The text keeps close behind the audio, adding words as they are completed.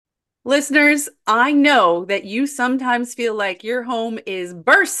Listeners, I know that you sometimes feel like your home is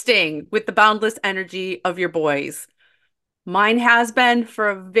bursting with the boundless energy of your boys. Mine has been for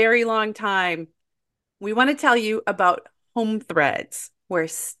a very long time. We want to tell you about Home Threads, where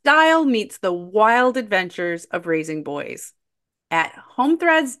style meets the wild adventures of raising boys. At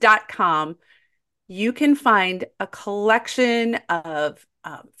homethreads.com, you can find a collection of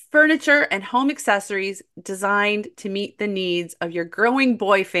furniture and home accessories designed to meet the needs of your growing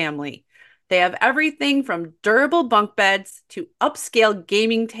boy family. They have everything from durable bunk beds to upscale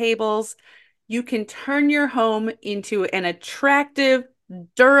gaming tables. You can turn your home into an attractive,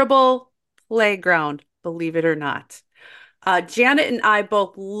 durable playground, believe it or not. Janet and I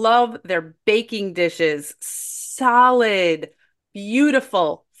both love their baking dishes. Solid,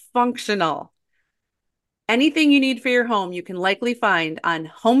 beautiful, functional. Anything you need for your home, you can likely find on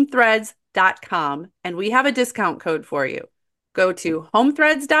homethreads.com, and we have a discount code for you. Go to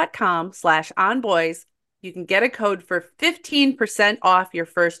homethreads.com/onboys. You can get a code for 15% off your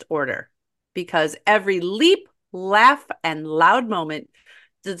first order because every leap, laugh, and loud moment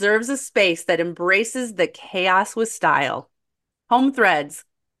deserves a space that embraces the chaos with style. Home Threads,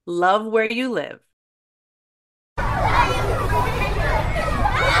 love where you live.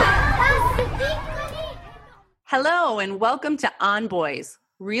 Hello, and welcome to On Boys,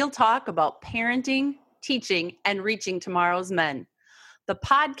 real talk about parenting, teaching, and reaching tomorrow's men. The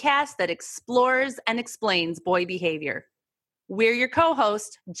podcast that explores and explains boy behavior. We're your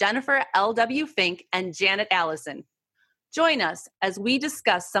co-hosts, Jennifer L.W. Fink and Janet Allison. Join us as we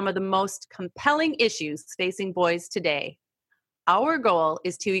discuss some of the most compelling issues facing boys today. Our goal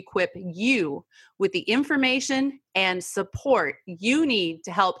is to equip you with the information and support you need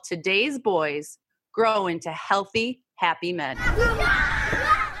to help today's boys grow into healthy, happy men.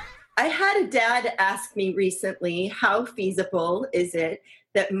 I had a dad ask me recently, how feasible is it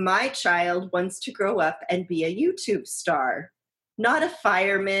that my child wants to grow up and be a YouTube star? Not a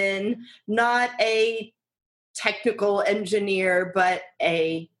fireman, not a technical engineer, but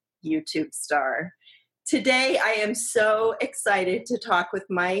a YouTube star. Today, I am so excited to talk with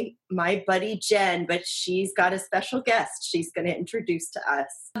my buddy Jen, but she's got a special guest she's going to introduce to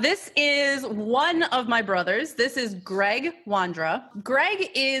us. This is one of my brothers. This is Greg Wandra. Greg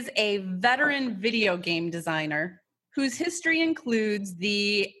is a veteran video game designer whose history includes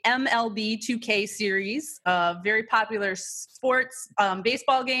the MLB 2K series, a very popular sports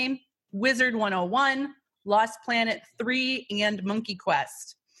baseball game, Wizard 101, Lost Planet 3, and Monkey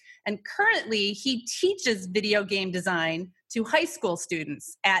Quest. And currently, he teaches video game design to high school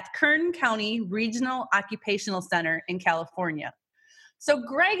students at Kern County Regional Occupational Center in California. So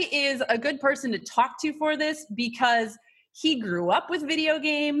Greg is a good person to talk to for this because he grew up with video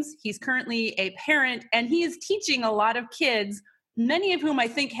games. He's currently a parent, and he is teaching a lot of kids, many of whom I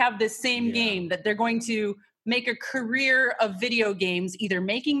think have this same game, that they're going to make a career of video games, either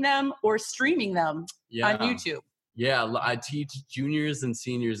making them or streaming them on YouTube. Yeah, I teach juniors and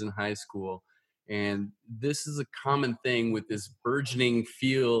seniors in high school, and this is a common thing with this burgeoning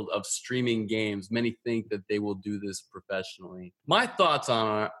field of streaming games. Many think that they will do this professionally. My thoughts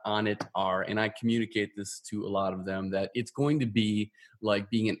on it are, and I communicate this to a lot of them, that it's going to be like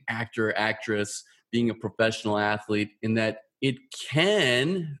being an actor, actress, being a professional athlete, in that it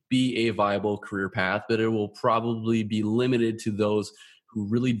can be a viable career path, but it will probably be limited to those who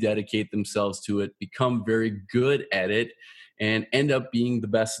really dedicate themselves to it, become very good at it, and end up being the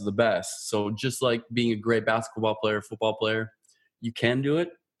best of the best. So just like being a great basketball player, football player, you can do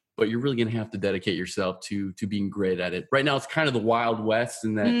it, but you're really going to have to dedicate yourself to being great at it. Right now, it's kind of the Wild West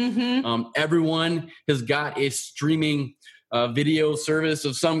in that everyone has got a streaming video service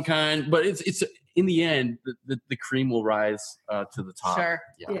of some kind, but it's in the end, the cream will rise to the top. Sure.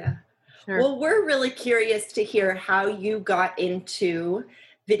 Yeah. Sure. Well, we're really curious to hear how you got into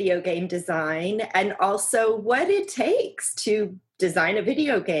video game design and also what it takes to design a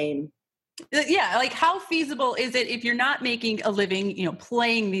video game. Yeah, like how feasible is it if you're not making a living,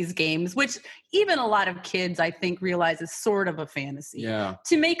 playing these games, which even a lot of kids, I think, realize is sort of a fantasy,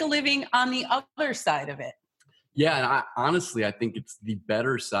 to make a living on the other side of it? Yeah, and honestly, I think it's the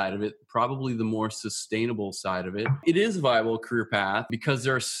better side of it, probably the more sustainable side of it. It is a viable career path because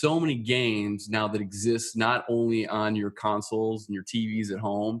there are so many games now that exist not only on your consoles and your TVs at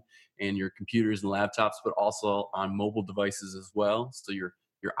home and your computers and laptops, but also on mobile devices as well. So your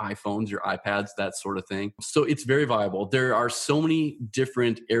iPhones, your iPads, that sort of thing. So it's very viable. There are so many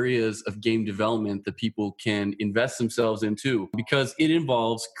different areas of game development that people can invest themselves into because it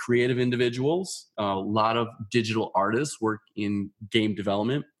involves creative individuals. A lot of digital artists work in game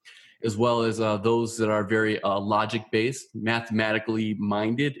development. as well as those that are very logic-based, mathematically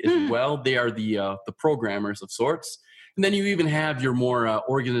minded as well. They are the programmers of sorts. And then you even have your more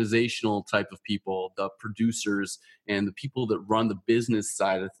organizational type of people, the producers and the people that run the business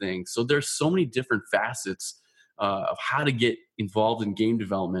side of things. So there's so many different facets of how to get involved in game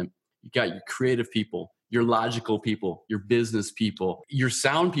development. You got your creative people, your logical people, your business people, your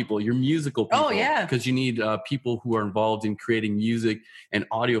sound people, your musical people. Oh, yeah. Because you need people who are involved in creating music and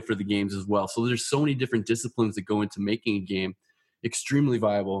audio for the games as well. So there's so many different disciplines that go into making a game. Extremely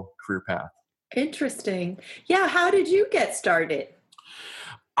viable career path. Interesting. Yeah. How did you get started?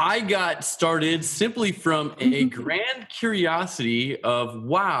 I got started simply from a grand curiosity of,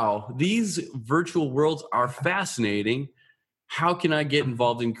 wow, these virtual worlds are fascinating. How can I get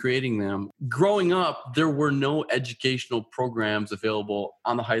involved in creating them? Growing up, there were no educational programs available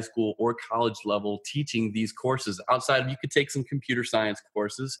on the high school or college level teaching these courses. Outside, you could take some computer science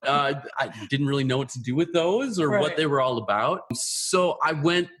courses. I didn't really know what to do with those or what they were all about. So I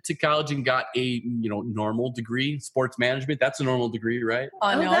went to college and got a normal degree, sports management. That's a normal degree, right?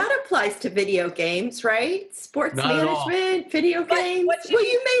 Oh, no. That applies to video games, right? Sports Not management, video games.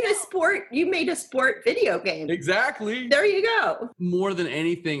 You made a sport video game. Exactly. There you go. More than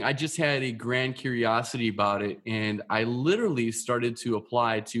anything, I just had a grand curiosity about it. And I literally started to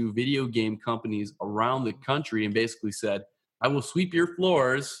apply to video game companies around the country and basically said, I will sweep your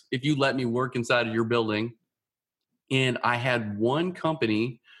floors if you let me work inside of your building. And I had one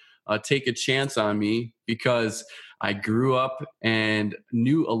company take a chance on me because I grew up and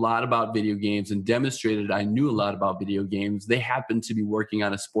knew a lot about video games and demonstrated I knew a lot about video games. They happened to be working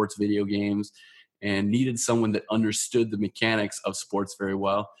on a sports video games and needed someone that understood the mechanics of sports very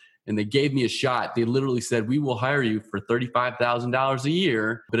well. And they gave me a shot. They literally said, we will hire you for $35,000 a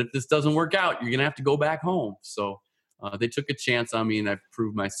year, but if this doesn't work out, you're going to have to go back home. So they took a chance on me, and I've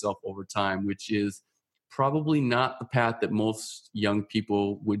proved myself over time, which is probably not the path that most young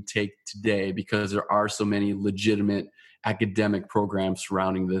people would take today, because there are so many legitimate academic programs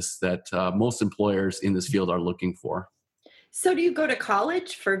surrounding this that most employers in this field are looking for. So do you go to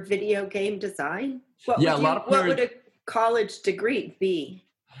college for video game design? What would a college degree be?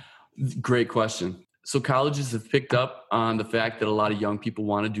 Great question. So colleges have picked up on the fact that a lot of young people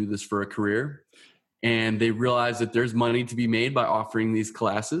want to do this for a career, and they realize that there's money to be made by offering these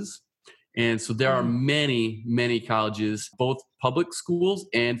classes. And so there are many, many colleges, both public schools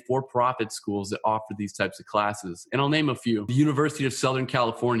and for-profit schools, that offer these types of classes. And I'll name a few. The University of Southern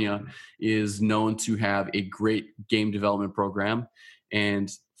California is known to have a great game development program.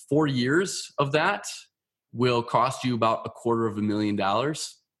 And 4 years of that will cost you about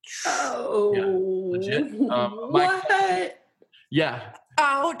 $250,000. Oh, yeah, legit. What? Yeah.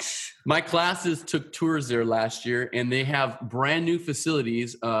 Ouch. My classes took tours there last year, and they have brand new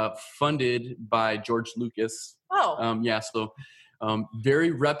facilities funded by George Lucas. Oh. So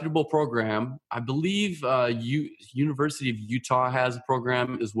very reputable program. I believe University of Utah has a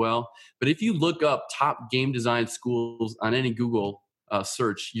program as well. But if you look up top game design schools on any Google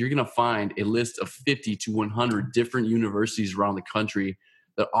search, you're going to find a list of 50 to 100 different universities around the country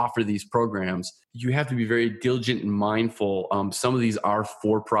that offer these programs. You have to be very diligent and mindful. Some of these are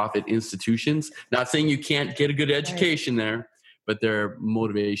for-profit institutions. Not saying you can't get a good education there, but their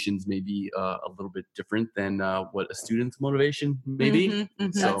motivations may be a little bit different than what a student's motivation may be.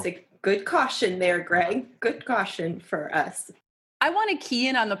 Mm-hmm. So, that's a good caution there, Greg. Good caution for us. I want to key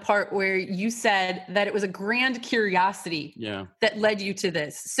in on the part where you said that it was a grand curiosity that led you to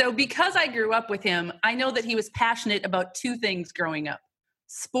this. So because I grew up with him, I know that he was passionate about two things growing up: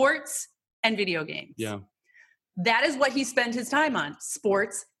 sports and video games. Yeah. That is what he spent his time on: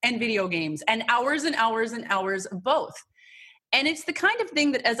 sports and video games, and hours and hours and hours of both. And it's the kind of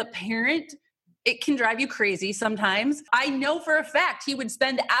thing that as a parent, it can drive you crazy sometimes. I know for a fact he would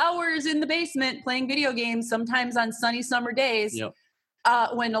spend hours in the basement playing video games, sometimes on sunny summer days,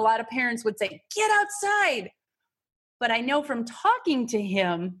 when a lot of parents would say, get outside. But I know from talking to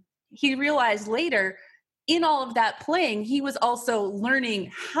him, he realized later, in all of that playing, he was also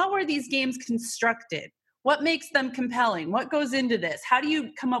learning, how are these games constructed? What makes them compelling? What goes into this? How do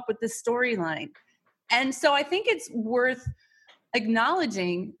you come up with this storyline? And so I think it's worth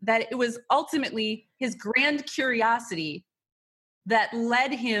acknowledging that it was ultimately his grand curiosity that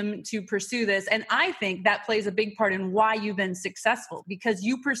led him to pursue this. And I think that plays a big part in why you've been successful, because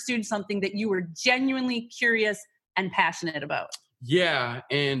you pursued something that you were genuinely curious and passionate about. Yeah.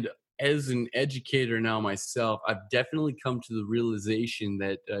 And as an educator now myself, I've definitely come to the realization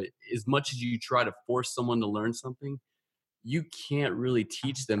that as much as you try to force someone to learn something, you can't really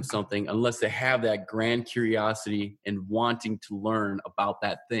teach them something unless they have that grand curiosity and wanting to learn about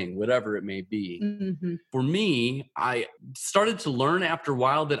that thing, whatever it may be. Mm-hmm. For me, I started to learn after a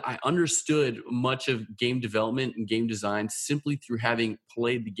while that I understood much of game development and game design simply through having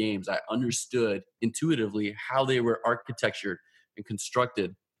played the games. I understood intuitively how they were architectured and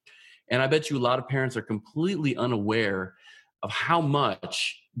constructed. And I bet you a lot of parents are completely unaware of how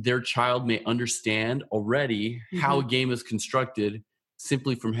much their child may understand already how a game is constructed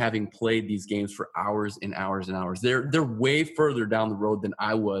simply from having played these games for hours and hours and hours. They're way further down the road than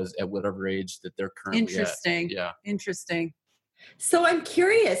I was at whatever age that they're currently Interesting. at. Yeah. Interesting. So I'm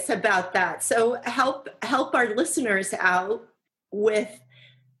curious about that. So help our listeners out with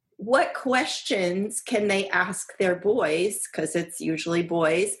what questions can they ask their boys, because it's usually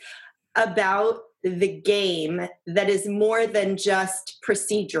boys, about the game that is more than just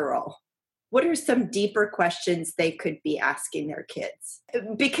procedural? What are some deeper questions they could be asking their kids?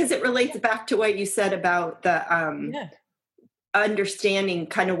 Because it relates back to what you said about the understanding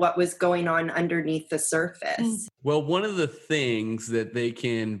kind of what was going on underneath the surface. Well, one of the things that they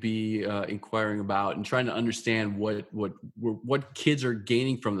can be inquiring about and trying to understand what kids are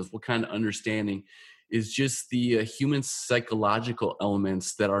gaining from this, what kind of understanding, is just the human psychological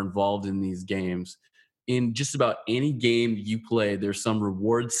elements that are involved in these games. In just about any game you play, there's some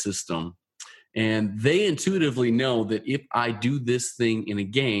reward system. And they intuitively know that if I do this thing in a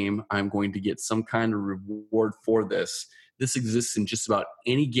game, I'm going to get some kind of reward for this. This exists in just about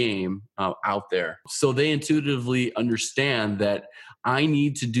any game out there. So they intuitively understand that I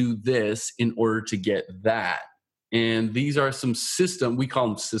need to do this in order to get that. And these are some we call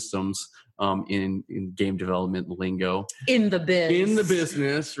them systems in game development lingo. In the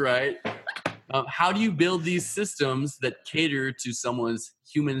business, right? How do you build these systems that cater to someone's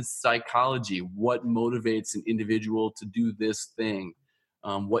human psychology? What motivates an individual to do this thing?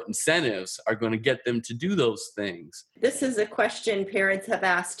 What incentives are going to get them to do those things? This is a question parents have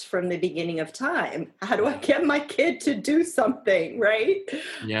asked from the beginning of time. How do I get my kid to do something, right?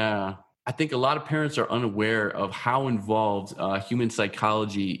 Yeah. I think a lot of parents are unaware of how involved human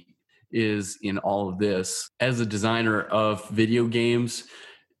psychology is in all of this. As a designer of video games,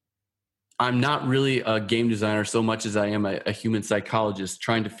 I'm not really a game designer so much as I am a human psychologist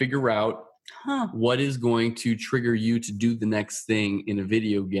trying to figure out what is going to trigger you to do the next thing in a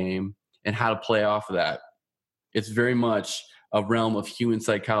video game and how to play off of that. It's very much a realm of human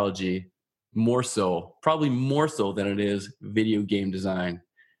psychology, probably more so than it is video game design.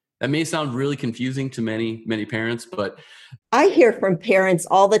 That may sound really confusing to many, many parents, but I hear from parents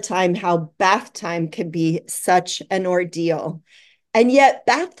all the time how bath time can be such an ordeal. And yet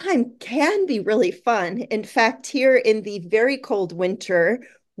bath time can be really fun. In fact, here in the very cold winter,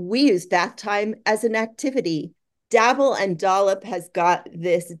 we use bath time as an activity. Dabble and Dollop has got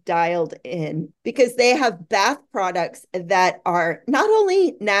this dialed in because they have bath products that are not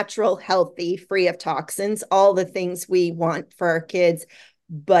only natural, healthy, free of toxins, all the things we want for our kids,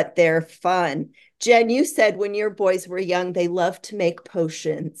 but they're fun. Jen, you said when your boys were young, they loved to make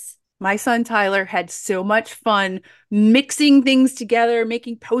potions. My son Tyler had so much fun mixing things together,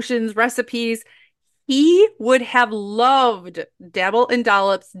 making potions, recipes. He would have loved Dabble and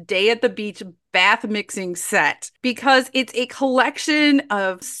Dollop's Day at the Beach bath mixing set because it's a collection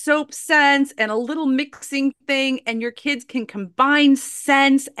of soap scents and a little mixing thing, and your kids can combine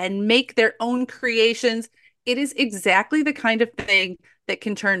scents and make their own creations. It is exactly the kind of thing that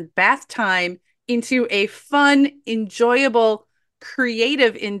can turn bath time into a fun, enjoyable,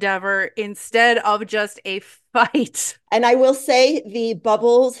 creative endeavor instead of just a fight. And I will say the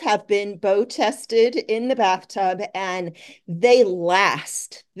bubbles have been bow tested in the bathtub and they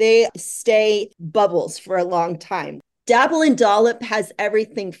last. They stay bubbles for a long time. Dabble and Dollop has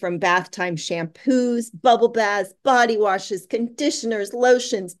everything from bath time shampoos, bubble baths, body washes, conditioners,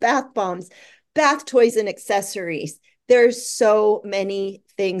 lotions, bath bombs, bath toys, and accessories. There's so many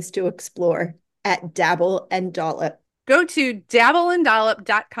things to explore at Dabble and Dollop. Go to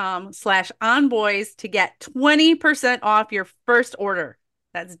dabbleanddollop.com/onboys to get 20% off your first order.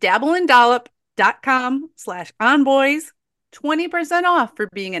 That's dabbleanddollop.com/onboys, 20% off for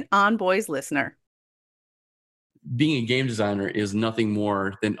being an On Boys listener. Being a game designer is nothing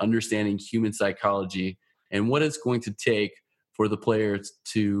more than understanding human psychology and what it's going to take for the players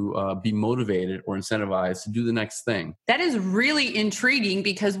to be motivated or incentivized to do the next thing. That is really intriguing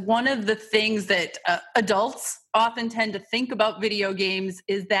because one of the things that adults often tend to think about video games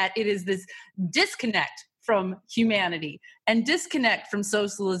is that it is this disconnect from humanity and disconnect from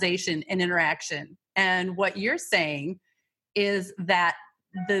socialization and interaction. And what you're saying is that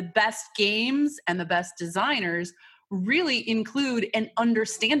the best games and the best designers really include an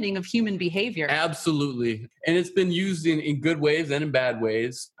understanding of human behavior. Absolutely. And it's been used in good ways and in bad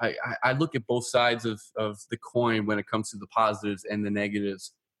ways. I look at both sides of the coin when it comes to the positives and the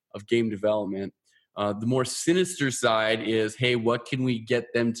negatives of game development. The more sinister side is, hey, what can we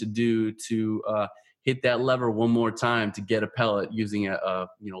get them to do to hit that lever one more time to get a pellet using a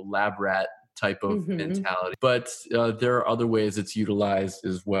lab rat type of mentality. But there are other ways it's utilized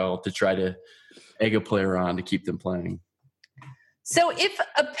as well to try to egg a player on to keep them playing. So if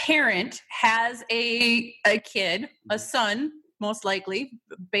a parent has a kid, a son, most likely,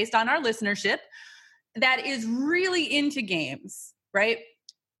 based on our listenership, that is really into games, right?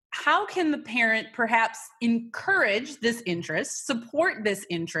 How can the parent perhaps encourage this interest, support this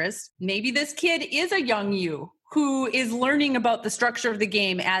interest? Maybe this kid is a young you who is learning about the structure of the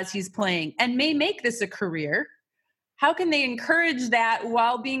game as he's playing and may make this a career. How can they encourage that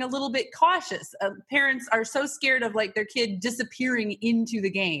while being a little bit cautious? Parents are so scared of like their kid disappearing into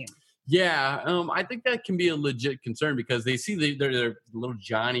the game. Yeah, I think that can be a legit concern because they see their little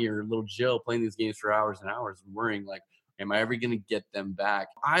Johnny or little Jill playing these games for hours and hours and worrying like, am I ever going to get them back?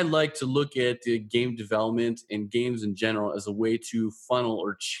 I like to look at game development and games in general as a way to funnel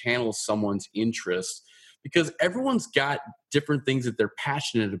or channel someone's interest because everyone's got different things that they're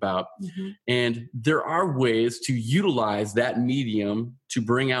passionate about. And there are ways to utilize that medium to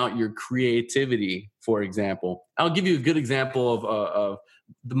bring out your creativity, for example. I'll give you a good example of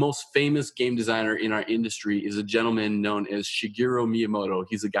the most famous game designer in our industry is a gentleman known as Shigeru Miyamoto.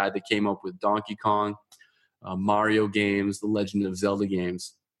 He's a guy that came up with Donkey Kong, Mario games, the Legend of Zelda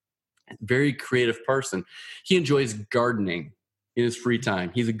games. Very creative person. He enjoys gardening in his free time.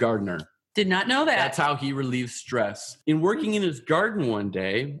 He's a gardener. Did not know that. That's how he relieves stress. In working in his garden one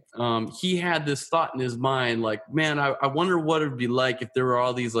day, he had this thought in his mind, like, man, I wonder what it would be like if there were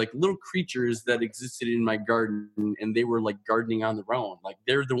all these like little creatures that existed in my garden and they were like gardening on their own. Like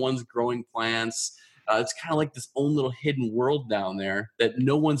they're the ones growing plants. It's kind of like this own little hidden world down there that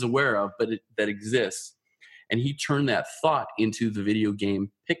no one's aware of, but that exists. And he turned that thought into the video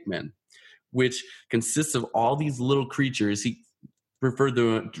game Pikmin, which consists of all these little creatures. He referred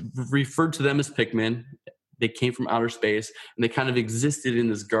to them as Pikmin. They came from outer space and they kind of existed in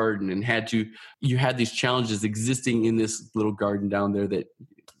this garden and you had these challenges existing in this little garden down there that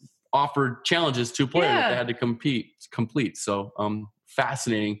offered challenges to a player that they had to complete. So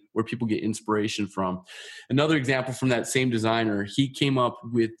fascinating where people get inspiration from. Another example from that same designer, he came up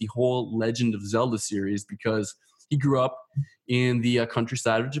with the whole Legend of Zelda series because he grew up in the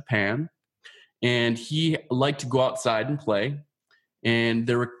countryside of Japan and he liked to go outside and play. And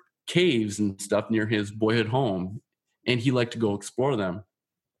there were caves and stuff near his boyhood home, and he liked to go explore them.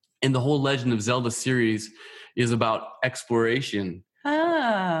 And the whole Legend of Zelda series is about exploration.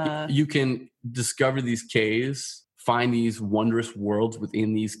 You can discover these caves, find these wondrous worlds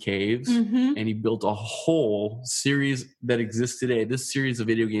within these caves, and he built a whole series that exists today. This series of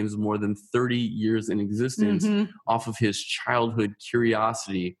video games is more than 30 years in existence off of his childhood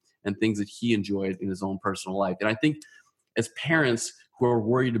curiosity and things that he enjoyed in his own personal life. And I think as parents who are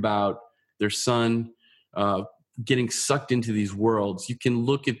worried about their son getting sucked into these worlds, you can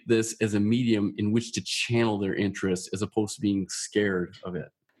look at this as a medium in which to channel their interest as opposed to being scared of it.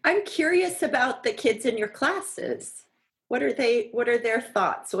 I'm curious about the kids in your classes. What are their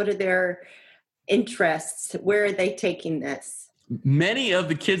thoughts? What are their interests? Where are they taking this? Many of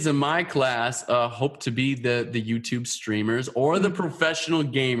the kids in my class hope to be the YouTube streamers or the professional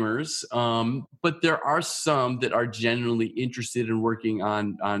gamers, but there are some that are genuinely interested in working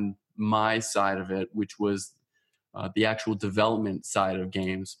on my side of it, which was the actual development side of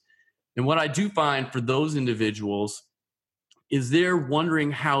games. And what I do find for those individuals is they're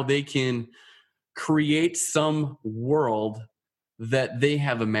wondering how they can create some world that they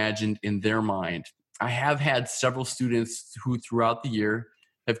have imagined in their mind. I have had several students who throughout the year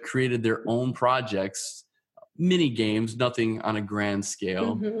have created their own projects, mini games, nothing on a grand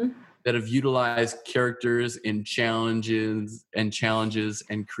scale, that have utilized characters and challenges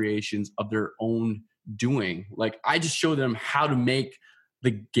and creations of their own doing. Like I just show them how to make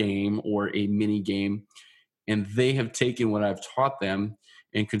the game or a mini game, and they have taken what I've taught them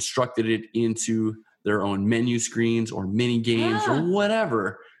and constructed it into their own menu screens or mini games or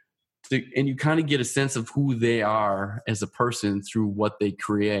whatever. And you kind of get a sense of who they are as a person through what they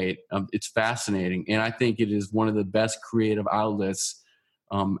create. It's fascinating. And I think it is one of the best creative outlets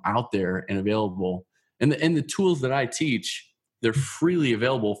out there and available. And the tools that I teach, they're freely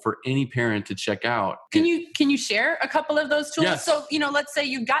available for any parent to check out. Can you share a couple of those tools? Yes. So, let's say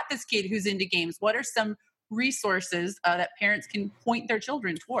you've got this kid who's into games. What are some resources that parents can point their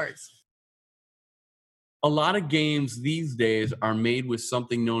children towards? A lot of games these days are made with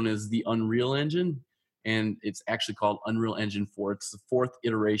something known as the Unreal Engine, and it's actually called Unreal Engine 4. It's the fourth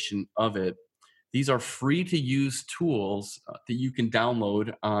iteration of it. These are free to use tools that you can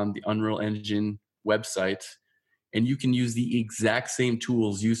download on the Unreal Engine website, and you can use the exact same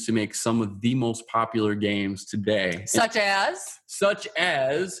tools used to make some of the most popular games today. Such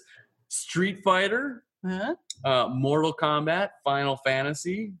as Street Fighter, Mortal Kombat, Final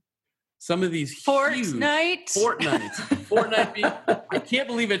Fantasy. Some of these Fortnite. I can't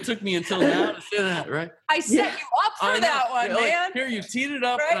believe it took me until now to say that, right? I set you up for that one, man. Here, you teed it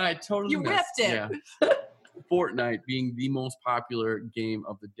up, right? And I totally whipped it. Yeah. Fortnite, being the most popular game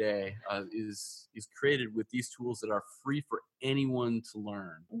of the day, is created with these tools that are free for anyone to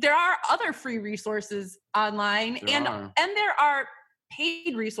learn. There are other free resources online, and there are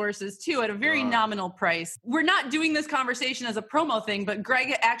paid resources too at a very nominal price. We're not doing this conversation as a promo thing, but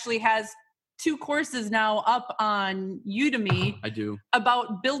Greg actually has 2 courses now up on Udemy. I do.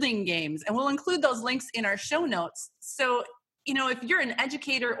 About building games, and we'll include those links in our show notes. So, if you're an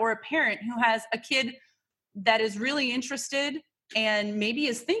educator or a parent who has a kid that is really interested and maybe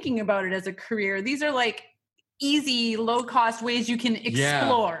is thinking about it as a career, these are like easy, low-cost ways you can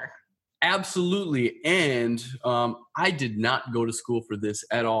explore. Absolutely. And I did not go to school for this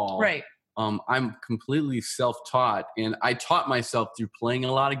at all. Right. I'm completely self-taught, and I taught myself through playing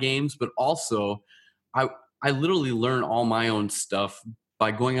a lot of games, but also I literally learn all my own stuff by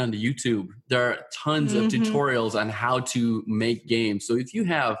going onto YouTube. There are tons of tutorials on how to make games. So if you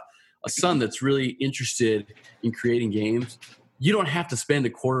have a son that's really interested in creating games, you don't have to spend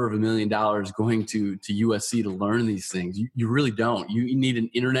 $250,000 going to USC to learn these things. You really don't. You need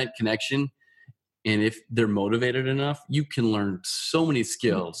an internet connection. And if they're motivated enough, you can learn so many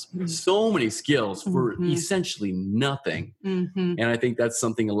skills for essentially nothing. And I think that's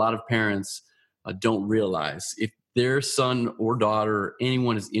something a lot of parents don't realize. If their son or daughter,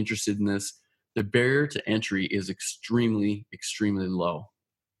 anyone is interested in this, the barrier to entry is extremely, extremely low.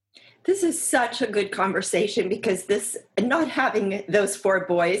 This is such a good conversation because not having those 4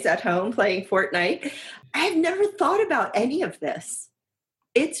 boys at home playing Fortnite, I've never thought about any of this.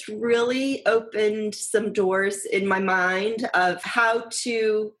 It's really opened some doors in my mind of how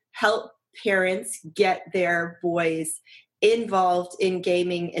to help parents get their boys involved in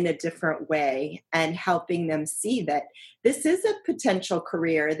gaming in a different way and helping them see that this is a potential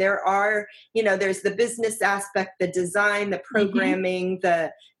career. There are, there's the business aspect, the design, the programming,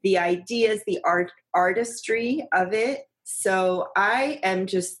 the ideas, the artistry of it. So I am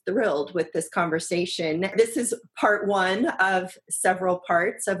just thrilled with this conversation. This is part 1 of several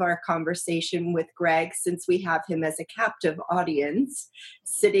parts of our conversation with Greg, since we have him as a captive audience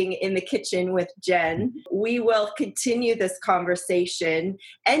sitting in the kitchen with Jen. We will continue this conversation.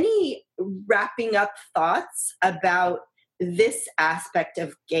 Any wrapping up thoughts about this aspect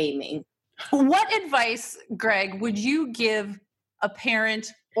of gaming? What advice, Greg, would you give a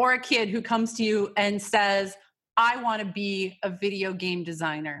parent or a kid who comes to you and says, I want to be a video game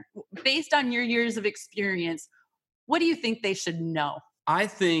designer? Based on your years of experience, what do you think they should know? I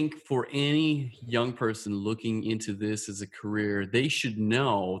think for any young person looking into this as a career, they should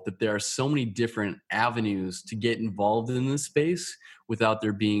know that there are so many different avenues to get involved in this space without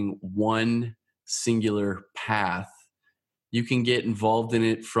there being one singular path. You can get involved in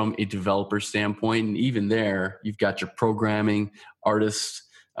it from a developer standpoint, and even there, you've got your programming, artists,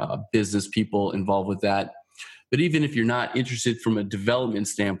 business people involved with that. But even if you're not interested from a development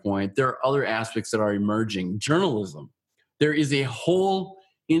standpoint, there are other aspects that are emerging. Journalism. There is a whole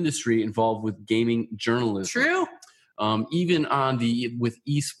industry involved with gaming journalism. True. Even with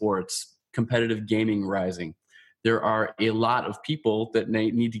esports, competitive gaming rising, there are a lot of people that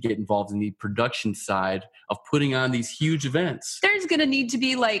need to get involved in the production side of putting on these huge events. There's going to need to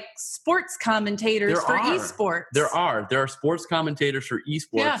be like sports commentators for esports. There are sports commentators for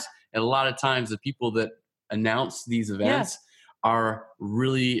esports. And a lot of times the people that announce these events are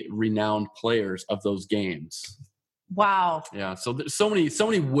really renowned players of those games. Wow. Yeah. So there's so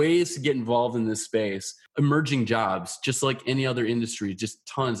many ways to get involved in this space. Emerging jobs, just like any other industry, just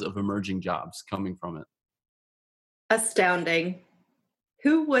tons of emerging jobs coming from it. Astounding.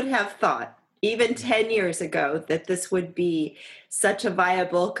 Who would have thought, even 10 years ago, that this would be such a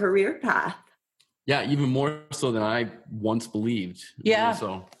viable career path? Yeah, even more so than I once believed. Yeah.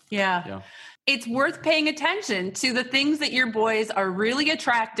 So, yeah. It's worth paying attention to the things that your boys are really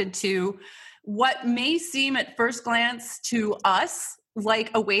attracted to. What may seem at first glance to us like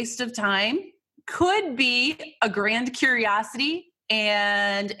a waste of time could be a grand curiosity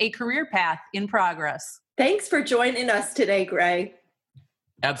and a career path in progress. Thanks for joining us today, Greg.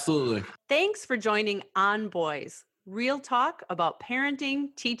 Absolutely. Thanks for joining On Boys, real talk about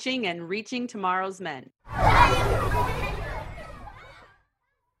parenting, teaching, and reaching tomorrow's men.